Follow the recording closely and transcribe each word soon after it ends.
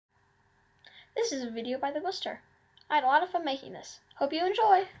This is a video by the Buster. I had a lot of fun making this. Hope you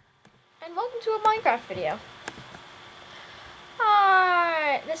enjoy! And welcome to a Minecraft video.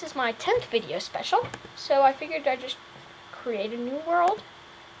 This is my 10th video special, so I figured I'd just create a new world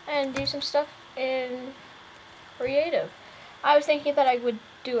and do some stuff in creative. I was thinking that I would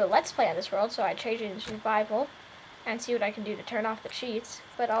do a let's play on this world, so I'd change it into survival and see what I can do to turn off the cheats,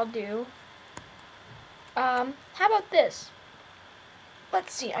 but I'll do, how about this?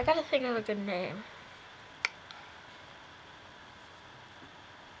 Let's see, I gotta think of a good name.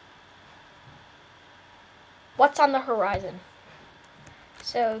 What's on the horizon?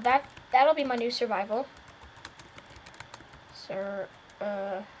 So that'll be my new survival.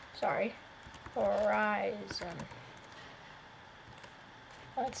 Sorry. Horizon.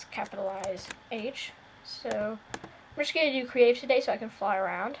 Let's capitalize H. So I'm just gonna do creative today so I can fly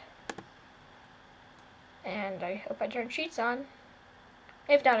around. And I hope I turn cheats on.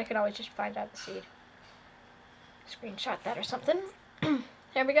 If not, I can always just find out the seed. Screenshot that or something.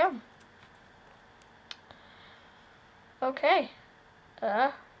 There we go. Okay.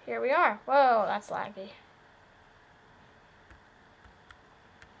 Here we are. Whoa, that's laggy.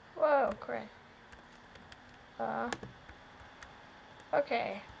 Whoa, crap.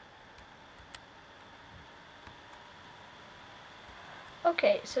 Okay.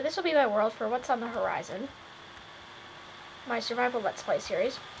 Okay, so this will be my world for what's on the horizon. My survival let's play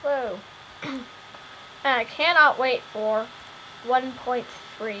series. Whoa. And I cannot wait for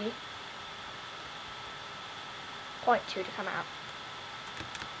 1.3.2 to come out.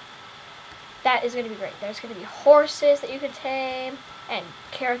 That is going to be great. There's going to be horses that you can tame, and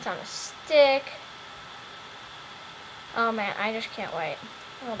carrots on a stick. Oh man, I just can't wait.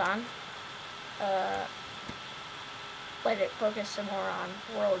 Hold on. Let it focus some more on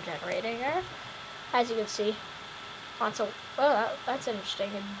world generating there. As you can see, that's interesting.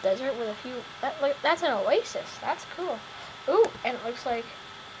 A desert with a few. That's an oasis. That's cool. Ooh, and it looks like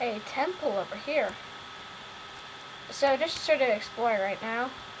a temple over here. So just sort of exploring right now.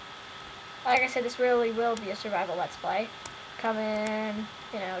 Like I said, this really will be a survival let's play. Come in,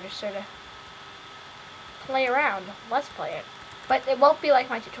 just sort of play around. Let's play it. But it won't be like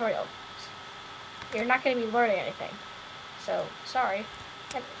my tutorial. You're not going to be learning anything. So, sorry.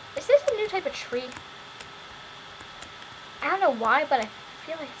 And is this a new type of tree? I don't know why, but I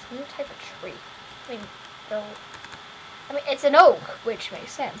feel like it's a new type of tree. I mean, it's an oak, which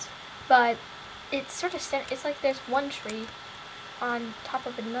makes sense. But it's sort of, it's like there's one tree on top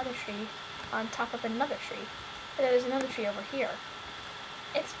of another tree on top of another tree. But there's another tree over here.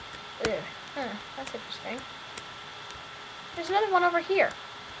 It's, that's interesting. There's another one over here.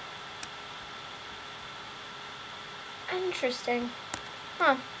 Interesting.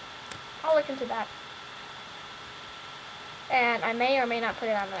 Huh. I'll look into that. And I may or may not put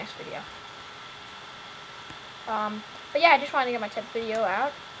it on the next video. But yeah, I just wanted to get my 10th video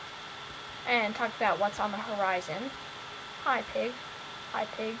out and talk about what's on the horizon. Hi, pig. Hi,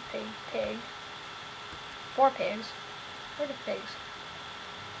 pig, pig, pig. 4 pigs. Where are the pigs?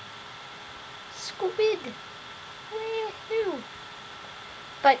 Squid! Woohoo!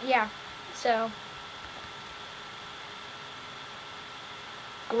 But yeah, so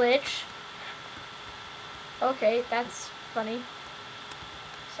glitch. Okay, that's funny.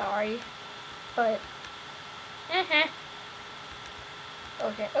 Sorry. But okay.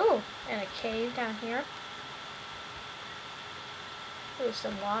 Oh, and a cave down here. With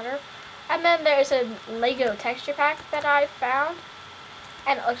some water. And then there's a Lego texture pack that I found.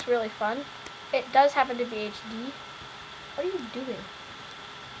 And it looks really fun. It does happen to be HD. What are you doing?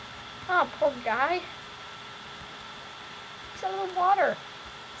 Oh, poor guy. He's out of the water.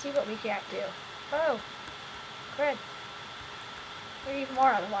 Let's see what we can't do. Oh. Good. We're even more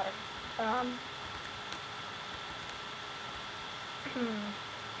out of the water.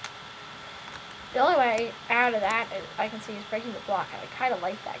 The only way out of that I can see is breaking the block. I kind of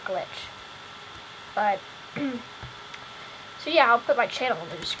like that glitch. But, so yeah, I'll put my channel in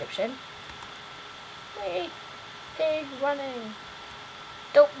the description. Hey, pig running.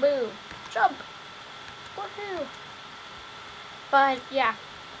 Don't move. Jump. Woohoo. But, yeah.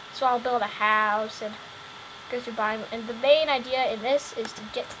 So I'll build a house and go through biome. And the main idea in this is to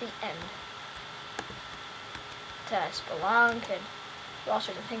get to the end. To spelunk and do all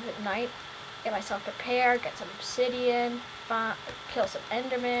sorts of things at night. Get myself prepared, get some obsidian, kill some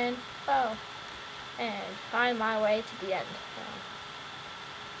endermen, and find my way to the end.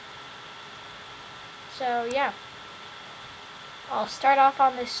 So yeah, I'll start off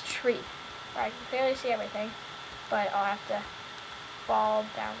on this tree where I can clearly see everything, but I'll have to fall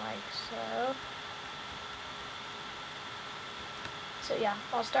down like so. So yeah,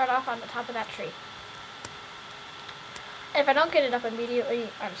 I'll start off on the top of that tree. If I don't get it up immediately,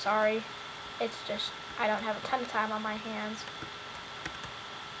 I'm sorry. It's just, I don't have a ton of time on my hands.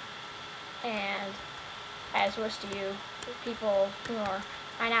 And as most of you people who are,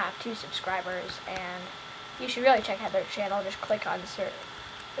 I now have 2 subscribers, and you should really check out their channel. Just click on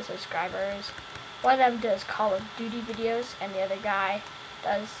the subscribers. One of them does Call of Duty videos, and the other guy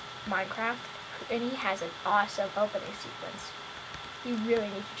does Minecraft, and he has an awesome opening sequence. You really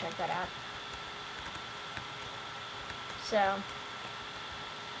need to check that out. So,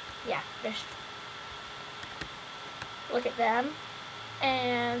 yeah, just look at them,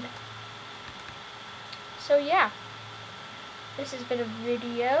 and so yeah, this has been a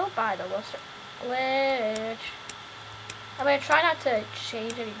video by the Wilster Glitch. I'm going to try not to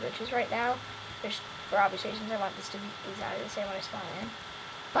change any glitches right now, just for obvious reasons. I want this to be exactly the same when I spawn in.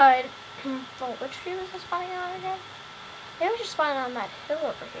 But, well, which tree was I spawning on again? Maybe I was just spawning on that hill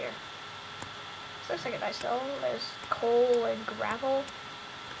over here. This looks like a nice hill. There's coal and gravel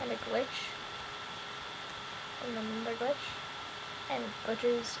and a glitch. And another glitch. And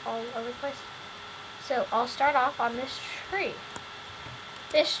glitches all over the place. So I'll start off on this tree.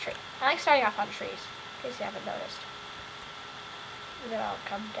 This tree. I like starting off on trees, in case you haven't noticed. And then I'll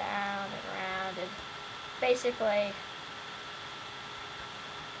come down and around and basically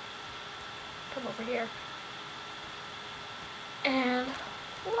come over here. And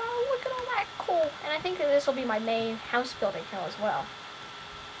wow, look at all that coal. And I think that this will be my main house building hill as well.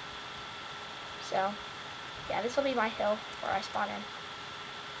 So yeah, this will be my hill where I spawn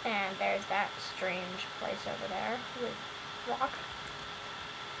in. And there's that strange place over there with rock.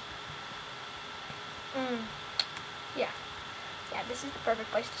 Yeah. Yeah, this is the perfect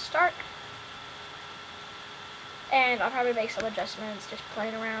place to start. And I'll probably make some adjustments, just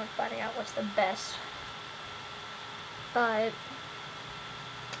playing around, finding out what's the best. But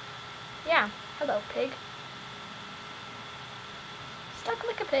yeah, hello pig. Stuck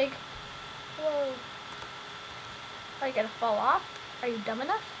like a pig. Whoa. Are you gonna fall off? Are you dumb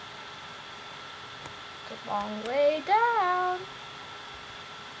enough? It's a long way down.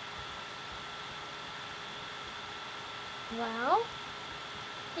 Well,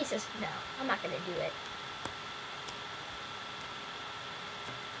 he says, no, I'm not gonna do it.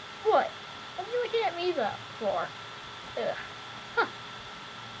 What? What are you looking at me for? Ugh. Huh.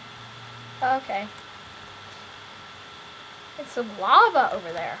 Okay. It's some lava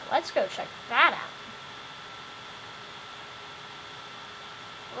over there. Let's go check that out.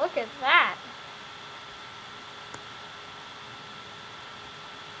 Look at that.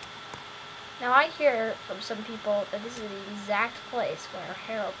 Now I hear from some people that this is the exact place where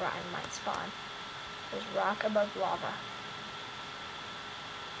Herobrine might spawn. There's rock above lava.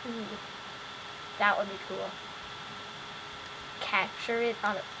 Ooh, that would be cool. Capture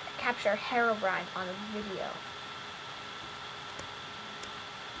Herobrine on a video.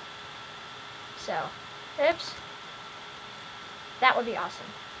 So, oops. That would be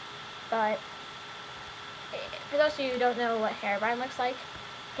awesome. But for those of you who don't know what Herobrine looks like,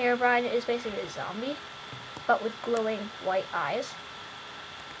 Herobrine is basically a zombie, but with glowing white eyes.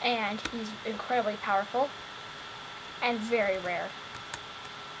 And he's incredibly powerful and very rare.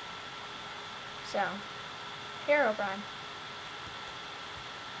 So, Herobrine.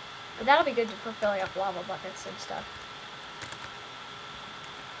 But that'll be good for filling up lava buckets and stuff.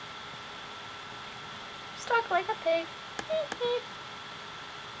 Stuck like a pig.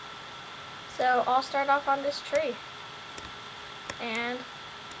 So I'll start off on this tree. And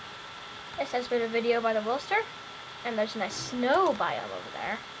this has been a video by the Wilster. And there's a nice snow biome over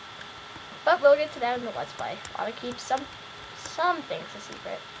there. But we'll get to that in the Let's Play. I want to keep some things a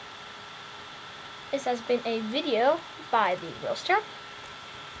secret. This has been a video by the Wilster.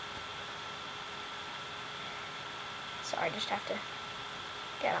 Sorry, I just have to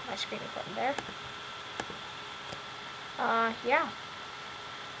get out my screen from there. Yeah.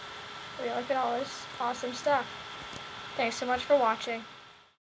 Look at all this awesome stuff. Thanks so much for watching.